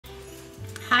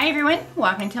Hi everyone,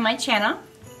 welcome to my channel.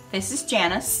 This is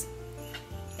Janice,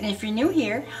 and if you're new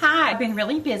here, hi. I've been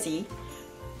really busy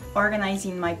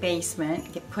organizing my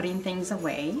basement, putting things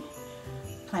away.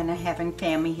 Plan on having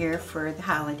family here for the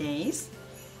holidays,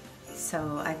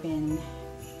 so I've been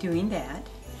doing that.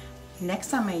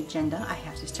 Next on my agenda, I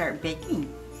have to start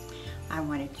baking. I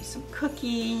want to do some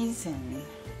cookies and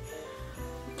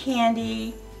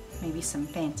candy, maybe some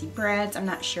fancy breads. I'm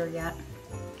not sure yet.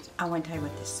 I want to tell you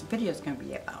what this video is going to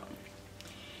be about.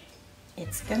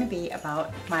 It's going to be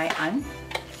about my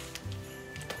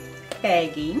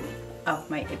unbagging of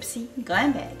my IPSY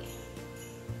Glam bag.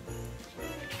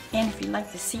 And if you'd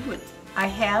like to see what I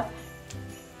have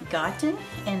gotten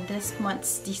in this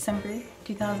month's December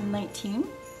 2019,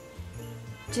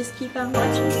 just keep on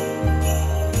watching.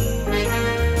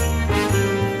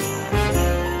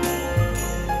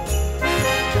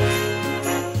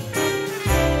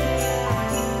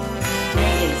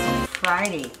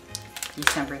 Friday,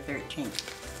 December 13th.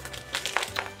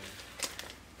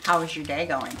 How is your day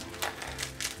going?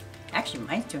 Actually,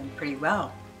 mine's doing pretty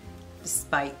well,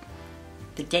 despite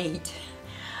the date.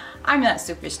 I'm not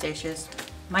superstitious.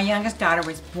 My youngest daughter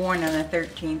was born on the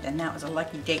 13th, and that was a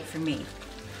lucky date for me.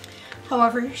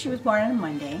 However, she was born on a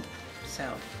Monday, so.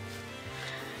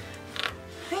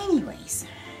 Anyways,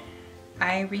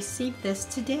 I received this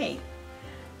today,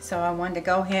 so I wanted to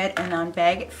go ahead and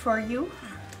unbag it for you.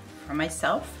 For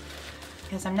myself,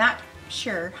 because I'm not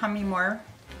sure how many more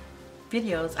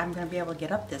videos I'm going to be able to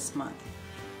get up this month.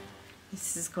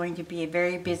 This is going to be a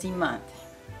very busy month.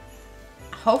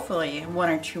 Hopefully one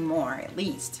or two more at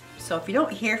least. So if you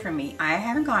don't hear from me, I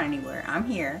haven't gone anywhere. I'm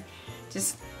here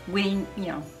just waiting, you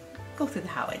know, go through the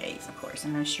holidays, of course,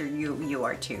 and I'm sure you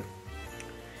are too.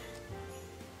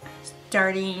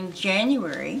 Starting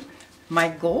January, my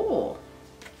goal,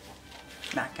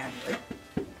 knock on wood,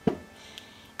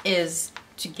 is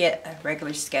to get a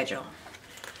regular schedule.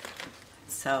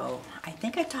 So I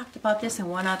think I talked about this in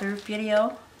one other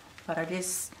video, but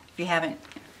if you haven't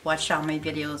watched all my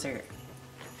videos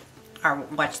or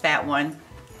watched that one,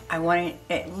 I want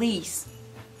to at least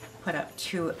put up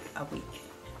 2 a week.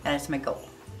 That is my goal.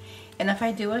 And if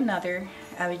I do another,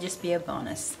 I would just be a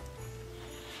bonus.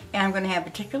 And I'm going to have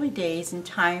particular days and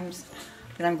times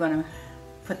that I'm going to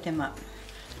put them up.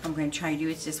 I'm going to try to do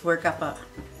is just work up a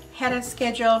head of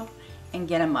schedule and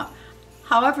get them up.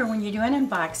 However, when you're doing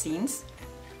unboxings,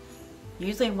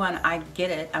 usually when I get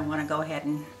it, I want to go ahead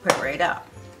and put it right up.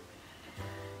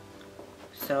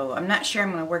 So I'm not sure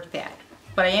I'm going to work that,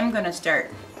 but I am going to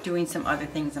start doing some other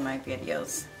things in my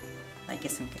videos, like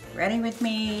get some Get Ready With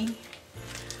Me,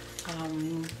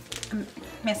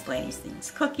 miscellaneous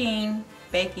things, cooking,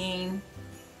 baking,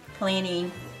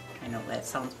 cleaning. I know that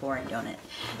sounds boring, don't it?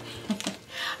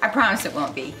 I promise it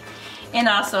won't be. And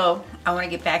also, I want to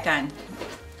get back on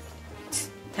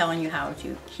telling you how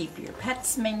to keep your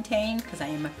pets maintained, because I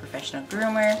am a professional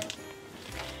groomer.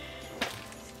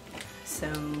 So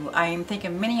I am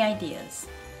thinking many ideas,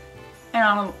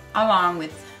 and along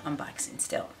with unboxing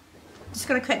still. Just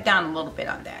going to cut down a little bit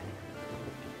on that.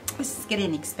 This is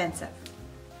getting expensive.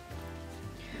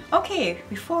 Okay,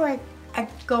 before I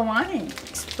go on and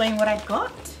explain what I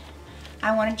got,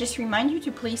 I want to just remind you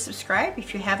to please subscribe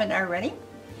if you haven't already.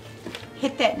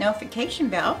 Hit that notification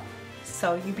bell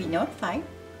so you'll be notified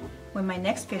when my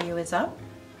next video is up.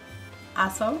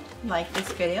 Also, like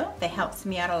this video, that helps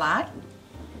me out a lot.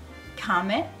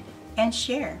 Comment and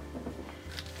share.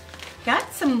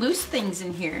 Got some loose things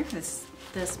in here this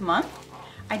month.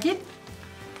 I did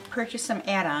purchase some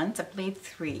add-ons, I believe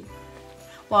 3.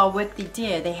 Well, what they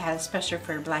did, they had a special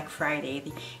for Black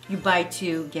Friday. You buy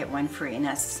 2, get 1 free, and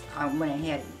that's, I went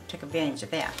ahead and took advantage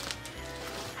of that.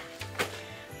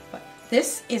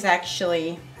 This is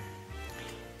actually,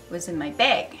 was in my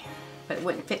bag, but it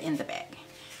wouldn't fit in the bag.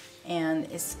 And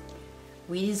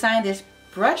we designed this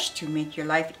brush to make your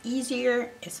life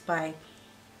easier. It's by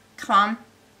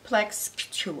Complex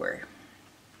Couture.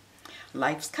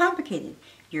 Life's complicated.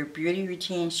 Your beauty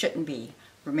routine shouldn't be.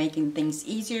 We're making things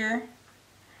easier,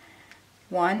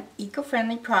 one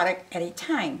eco-friendly product at a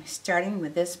time, starting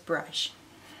with this brush.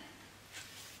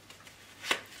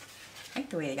 I like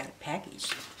the way they got it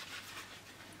packaged.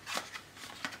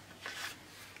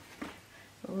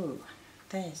 Ooh,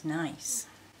 that is nice.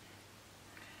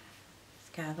 It's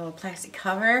got a little plastic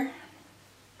cover.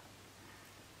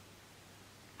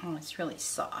 Oh, it's really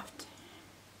soft.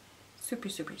 Super,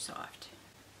 super soft.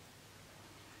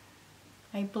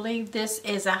 I believe this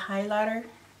is a highlighter,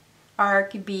 or it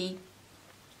could be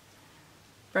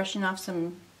brushing off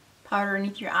some powder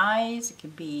underneath your eyes. It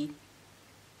could be,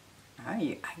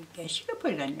 I guess you could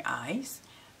put it on your eyes.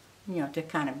 you know, to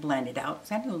kind of blend it out.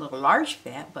 It's a little large for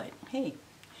that, but hey,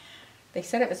 they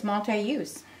said it was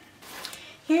multi-use.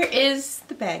 Here is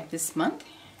the bag this month.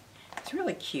 It's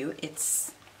really cute.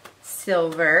 It's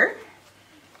silver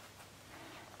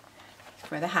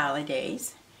for the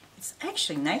holidays. It's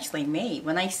actually nicely made.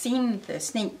 When I seen the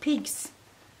sneak peeks,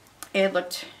 it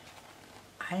looked,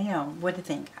 I don't know what to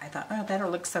think. I thought, oh,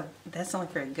 that'll look so, that's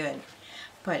not very good.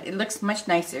 But it looks much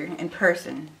nicer in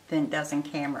person than it does in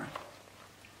camera.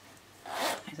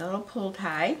 There's a little pull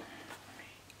tie,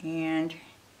 and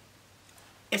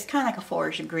it's kind of like a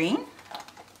forest green.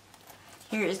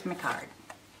 Here is my card.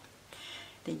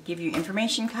 They give you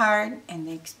information card and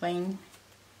they explain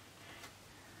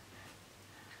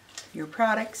your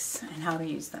products and how to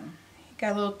use them.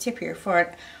 Got a little tip here for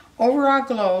it. Overall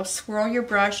glow, swirl your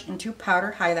brush into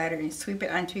powder highlighter and sweep it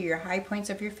onto your high points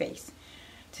of your face.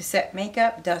 To set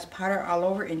makeup, dust powder all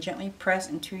over and gently press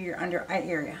into your under eye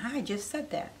area. I just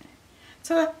said that.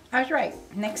 So I was right.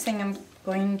 Next thing I'm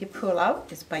going to pull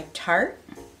out is by Tarte.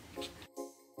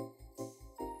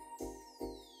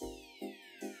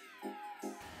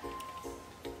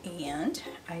 And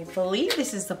I believe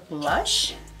this is the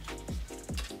blush.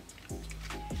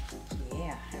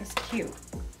 Yeah, that's cute.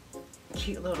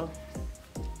 Cute little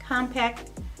compact.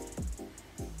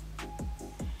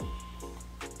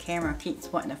 Camera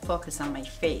keeps wanting to focus on my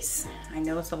face. I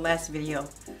noticed the last video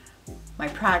my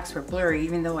products were blurry,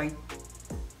 even though I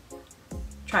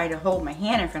tried to hold my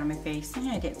hand in front of my face.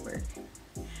 It didn't work.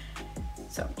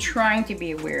 So I'm trying to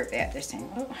be aware of that this time.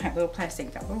 Oh, I have a little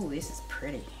plastic. Oh, this is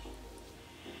pretty.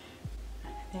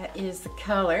 That is the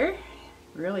color.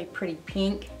 Really pretty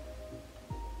pink.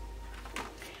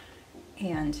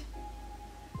 And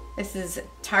this is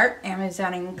Tarte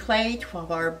Amazoning Clay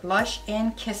 12-Hour Blush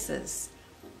and Kisses.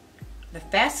 The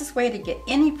fastest way to get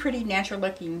any pretty natural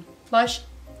looking blush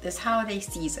this holiday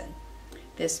season.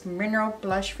 This mineral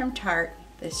blush from Tarte,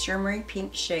 this shimmery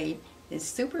pink shade, is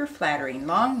super flattering,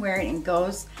 long wearing, and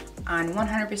goes on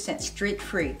 100% streak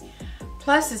free.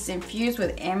 Plus it's infused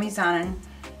with Amazoni.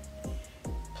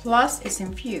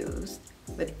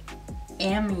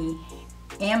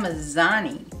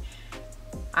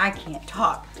 I can't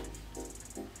talk.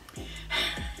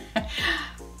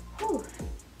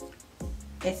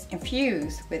 It's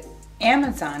infused with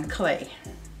Amazon clay.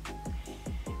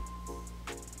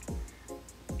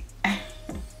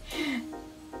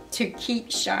 To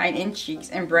keep shine in cheeks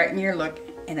and brighten your look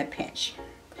in a pinch.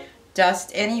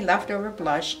 Dust any leftover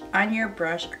blush on your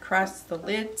brush across the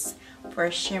lids for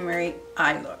a shimmery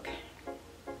eye look.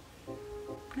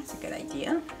 That's a good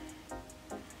idea.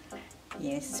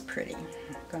 Yeah, this is pretty.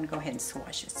 I'm going to go ahead and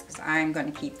swatch this because I'm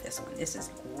going to keep this one. This is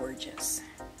gorgeous.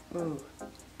 Ooh.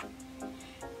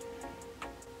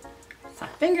 So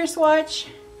finger swatch.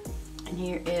 And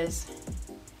here is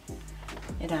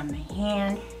it on my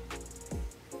hand.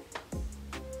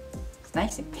 It's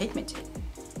nice and pigmented.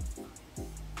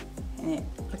 And it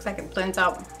looks like it blends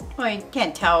out. Well, you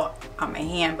can't tell on my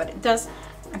hand, but it does.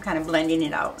 I'm kind of blending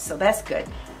it out, so that's good.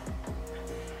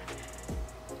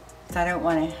 So I don't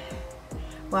want to,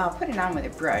 well, I'll put it on with a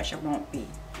brush. I won't be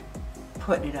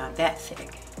putting it on that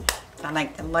thick. I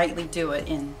like to lightly do it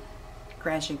and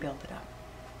gradually build it up.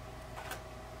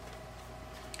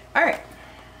 All right.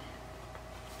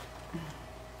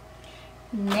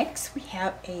 Next we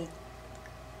have a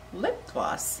lip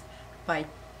gloss by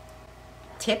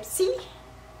IPSY,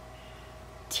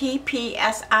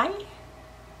 TPSI,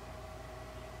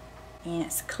 and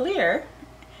it's clear.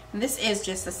 And this is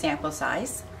just a sample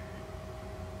size.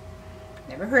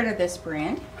 Never heard of this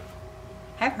brand.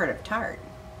 I've heard of Tarte.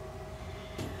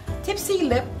 IPSY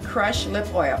Lip Crush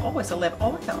Lip Oil. Oh, it's a lip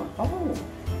oil. Oh,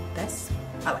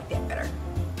 I like that better.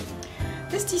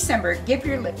 This December, give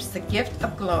your lips the gift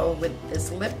of glow with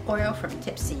this lip oil from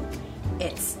IPSY.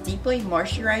 It's deeply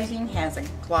moisturizing, has a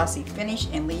glossy finish,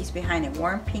 and leaves behind a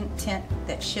warm pink tint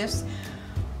that shifts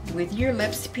with your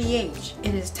lips' pH.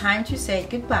 It is time to say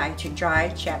goodbye to dry,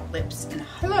 chapped lips and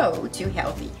hello to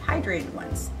healthy, hydrated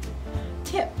ones.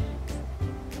 Tip: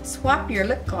 swap your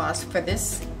lip gloss for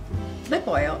this lip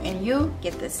oil and you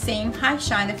get the same high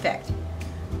shine effect,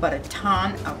 but a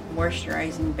ton of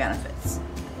moisturizing benefits.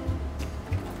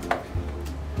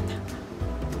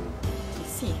 Let's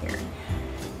see here.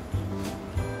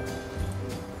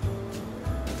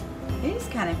 It is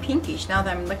kind of pinkish now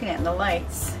that I'm looking at the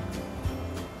lights.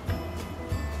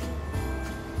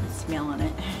 I'm smelling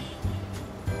it.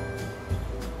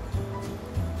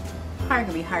 Probably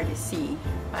gonna be hard to see.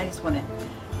 I just want to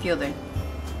feel the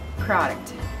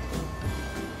product.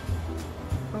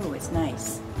 Oh, it's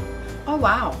nice. Oh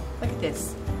wow, look at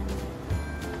this.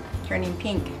 Turning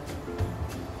pink.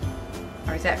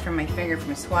 Or is that from my finger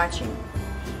from swatching?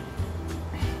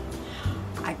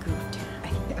 I goofed. I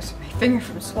think that was my finger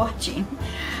from swatching.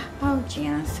 Oh,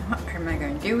 Janice, what am I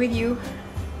going to do with you?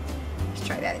 Let's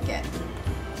try that again.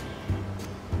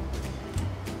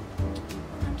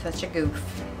 I'm such a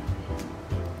goof.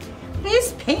 It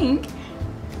is pink.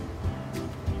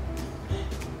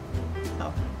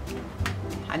 Oh,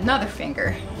 another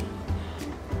finger.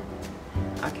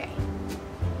 Okay.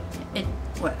 It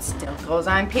still goes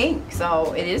on pink,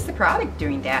 so it is the product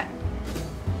doing that.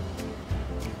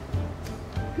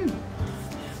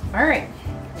 All right,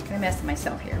 I'm gonna mess with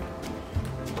myself here.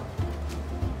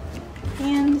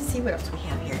 And let's see what else we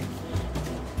have here.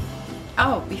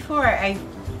 Oh, before I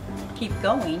keep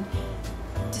going,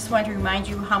 just want to remind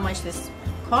you how much this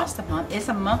costs a month. It's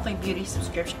a monthly beauty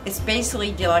subscription. It's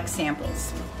basically deluxe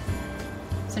samples.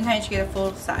 Sometimes you get a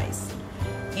full size.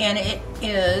 And it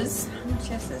is, how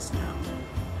much is this now?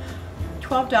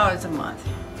 $12 a month.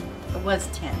 It was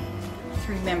 $10. Let's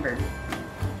remember.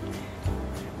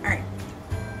 Alright.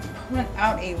 Pulling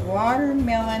out a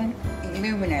watermelon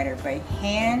illuminator by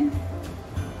Hand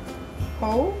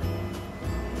Ho.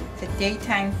 It's a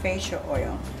daytime facial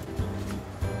oil.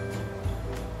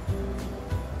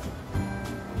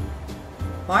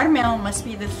 Watermelon must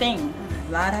be the thing.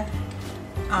 A lot of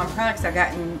products I've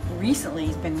gotten recently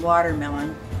has been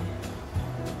watermelon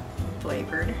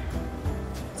flavored,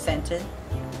 scented.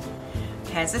 It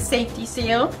has a safety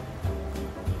seal,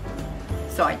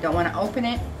 so I don't want to open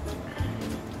it.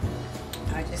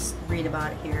 I just read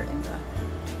about it here in the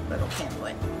little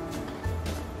pamphlet.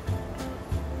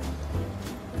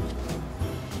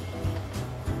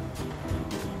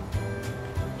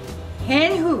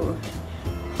 Hanhu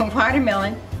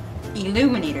Watermelon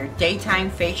Illuminator Daytime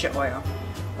Facial Oil.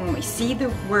 When we see the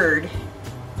word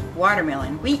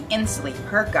watermelon, we instantly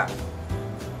perk up.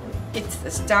 It's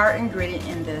the star ingredient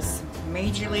in this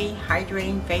majorly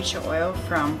hydrating facial oil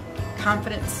from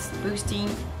confidence boosting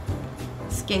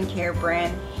skincare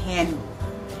brand Hanhu.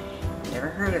 Never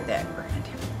heard of that brand.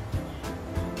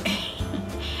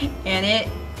 And it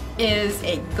is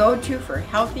a go-to for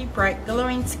healthy, bright,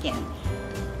 glowing skin.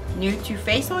 New to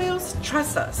face oils?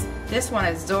 Trust us. This one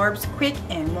absorbs quick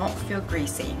and won't feel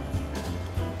greasy.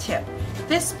 Tip: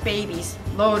 this baby's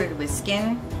loaded with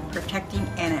skin protecting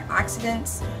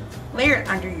antioxidants. Layer it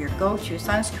under your go-to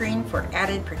sunscreen for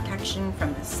added protection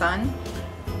from the sun,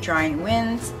 drying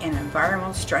winds, and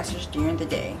environmental stressors during the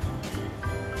day.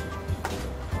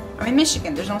 I'm in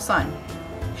Michigan, there's no sun.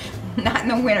 Not in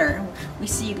the winter. We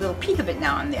see a little peek of it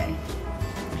now and then.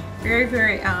 Very,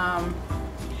 very, I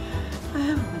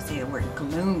don't want to say the word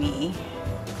gloomy,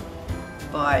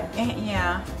 but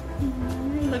yeah,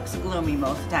 it looks gloomy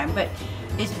most of the time, but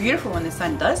it's beautiful when the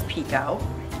sun does peek out.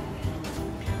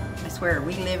 I swear,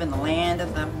 we live in the land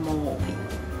of the mole people,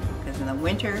 because in the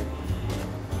winter,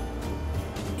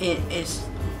 it is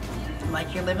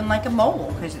like you're living like a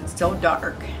mole, because it's so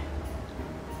dark.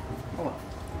 Oh well,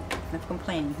 enough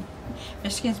complaining.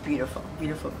 Michigan's beautiful,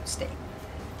 beautiful state.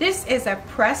 This is a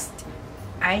pressed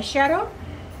eyeshadow.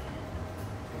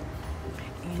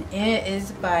 And it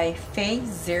is by Phase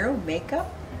Zero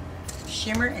Makeup.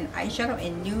 Shimmer and eyeshadow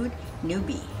in Nude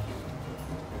Newbie.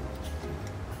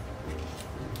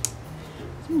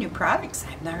 Some new products.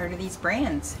 I've not heard of these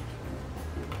brands.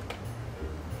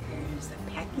 Here's the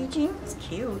packaging. It's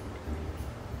cute.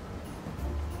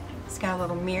 It's got a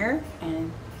little mirror,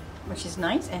 and which is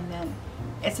nice, and then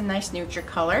it's a nice neutral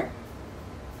color.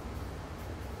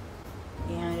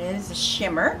 And it is a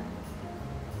shimmer.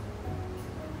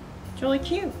 It's really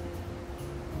cute.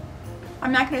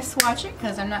 I'm not going to swatch it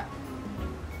because I'm not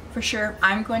for sure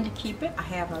I'm going to keep it. I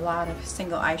have a lot of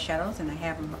single eyeshadows and I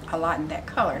have a lot in that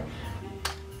color.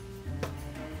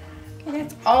 Okay,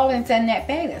 that's all that's in that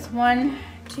bag. That's 1,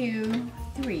 2,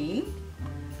 3,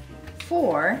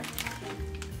 4,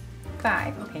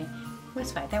 5. Okay,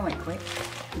 what's 5? That went quick.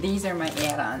 These are my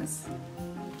add-ons.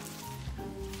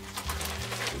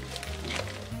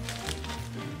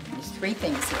 There's 3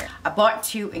 things here. I bought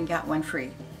 2 and got 1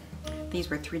 free. These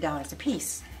were $3 a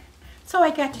piece. So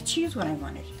I got to choose what I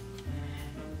wanted.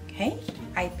 Okay,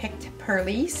 I picked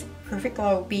Pearlie's Perfect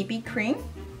Glow BB Cream.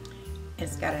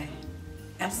 It's got a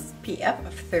SPF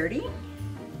of 30.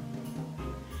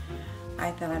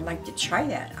 I thought I'd like to try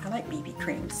that. I like BB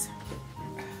creams.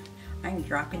 I'm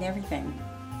dropping everything.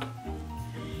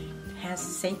 It has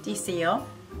a safety seal.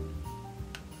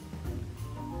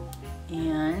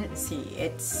 And let's see,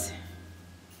 it's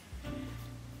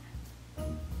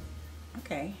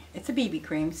okay. It's a BB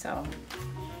cream, so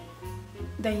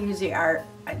they usually are.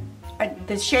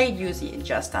 The shade usually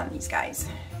adjusts on these guys.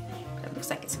 But it looks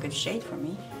like it's a good shade for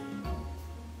me.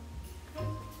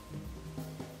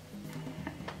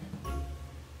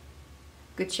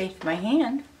 good shape for my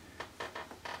hand.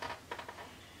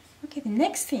 Okay, the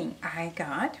next thing I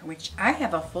got, which I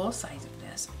have a full size of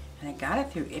this, and I got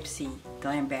it through IPSY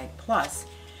Glam Bag Plus.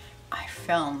 I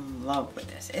fell in love with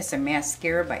this. It's a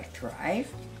mascara by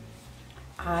Thrive.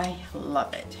 I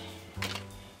love it.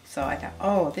 So I thought,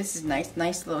 oh, this is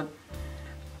nice little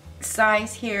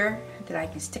size here that I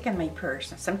can stick in my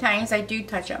purse. Sometimes I do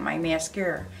touch up my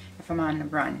mascara if I'm on the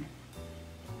run.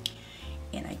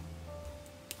 And I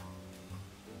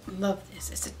love this.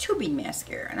 It's a tubing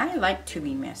mascara, and I like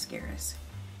tubing mascaras.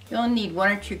 You only need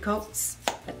 1 or 2 coats.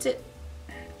 That's it.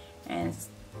 And it's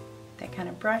that kind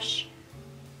of brush.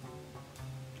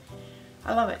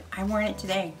 I love it. I'm wearing it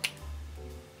today.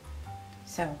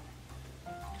 So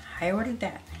I ordered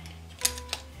that.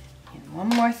 And one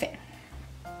more thing.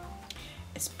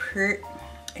 It's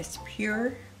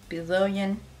pure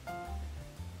Brazilian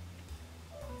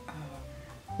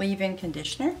leave-in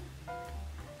conditioner.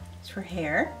 It's for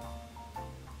hair.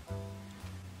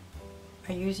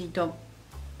 I usually don't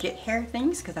get hair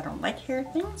things because I don't like hair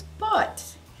things, but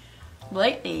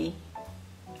lately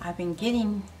I've been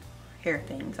getting hair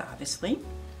things, obviously,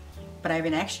 but I've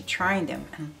been actually trying them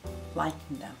and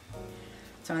liking them.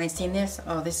 So when I seen this,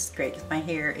 oh, this is great because my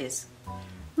hair is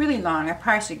really long. I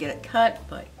probably should get it cut,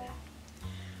 but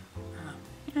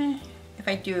if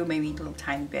I do, maybe a little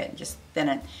tiny bit. Just then,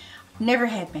 I've never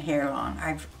had my hair long.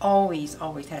 I've always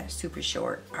had it super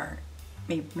short or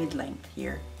maybe mid-length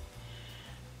here.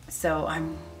 So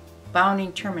I'm bound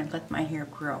and determined to let my hair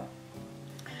grow.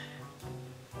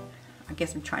 I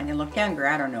guess I'm trying to look younger.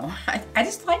 I don't know. I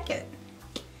just like it.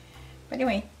 But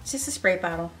anyway, it's just a spray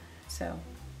bottle. So,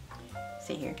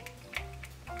 see here.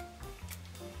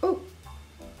 Ooh.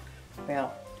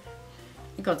 Well,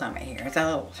 it goes on my hair. It's a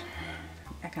little,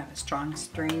 I got a strong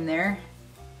stream there.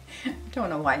 I don't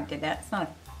know why I did that. It's not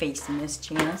a face mist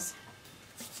chance.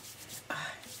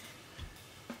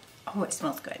 Oh, it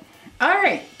smells good.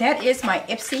 Alright, that is my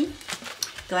IPSY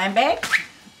Glam Bag.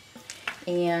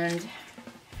 And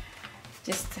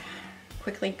just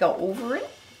quickly go over it.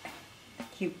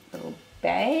 Cute little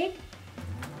bag.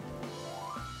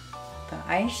 The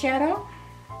eyeshadow.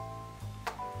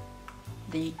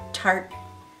 The Tarte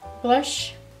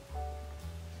blush.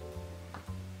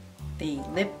 The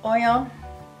lip oil.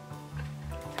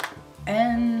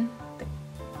 And the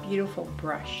beautiful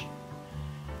brush.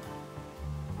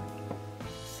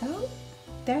 So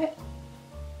that,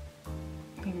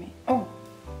 wait a minute. Oh,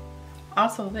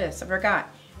 also this, I forgot.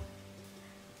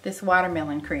 This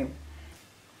watermelon cream.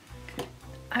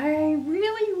 I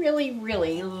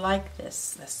really like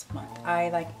this month. I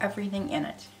like everything in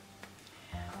it.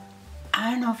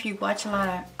 I don't know if you watch a lot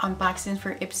of unboxings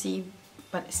for IPSY,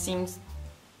 but it seems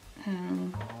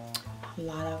a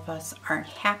lot of us aren't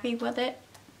happy with it.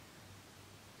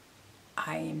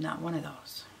 I am not one of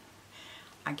those.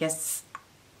 I guess,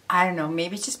 I don't know,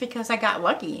 maybe it's just because I got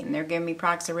lucky and they're giving me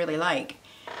products I really like.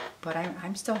 But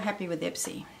I'm still happy with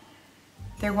IPSY.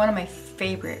 They're one of my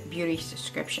favorite beauty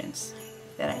subscriptions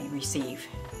that I receive.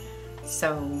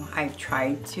 So I've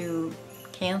tried to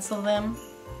cancel them.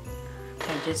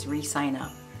 I just re-sign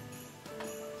up.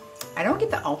 I don't get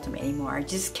the Ultimate anymore. I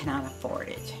just cannot afford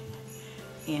it.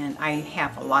 And I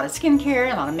have a lot of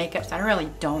skincare, a lot of makeup, so I really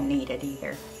don't need it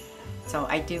either. So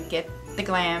I do get the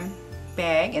Glam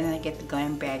Bag, and then I get the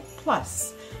Glam Bag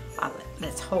Plus.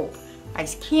 Let's hope. I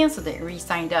just canceled it and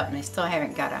re-signed up, and I still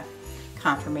haven't got a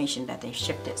confirmation that they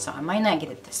shipped it, so I might not get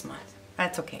it this month.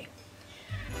 That's okay.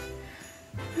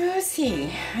 Let's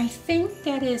see. I think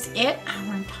that is it I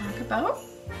want to talk about.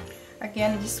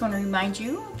 Again, I just want to remind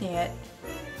you that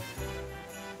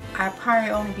I'll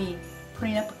probably only be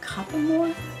putting up a couple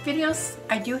more videos.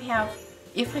 I do have,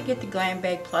 if I get the Glam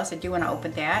Bag Plus, I do want to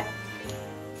open that.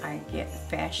 I get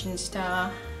fashion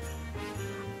stuff.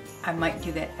 I might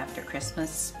do that after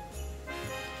Christmas.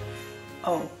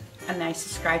 Oh, and I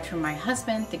subscribed to my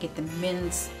husband to get the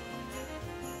men's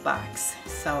box.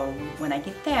 So when I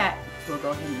get that, we'll go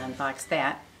ahead and unbox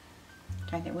that. I'm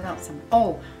trying to think what else.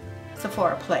 Oh,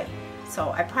 Sephora Play.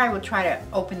 So I probably will try to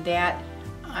open that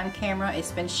on camera.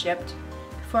 It's been shipped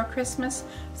before Christmas,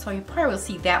 so you probably will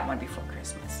see that one before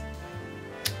Christmas.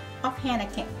 Offhand, I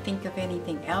can't think of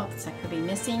anything else I could be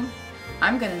missing.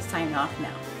 I'm going to sign off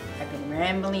now. I've been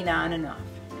rambling on and off.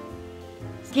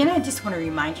 Again, I just want to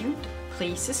remind you to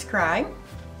please subscribe,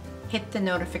 hit the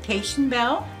notification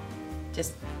bell,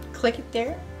 just click it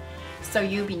there so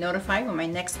you'll be notified when my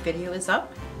next video is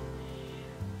up.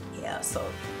 Yeah, so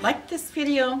like this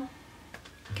video,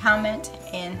 comment,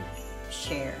 and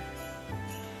share.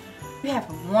 You have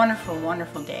a wonderful,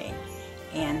 wonderful day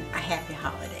and a happy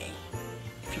holiday.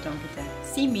 If you don't get to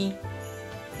see me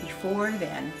before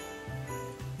then,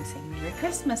 can say Merry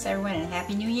Christmas, everyone, and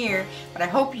Happy New Year. But I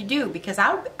hope you do, because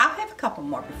I'll have a couple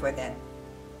more before then.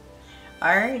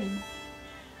 Alrighty.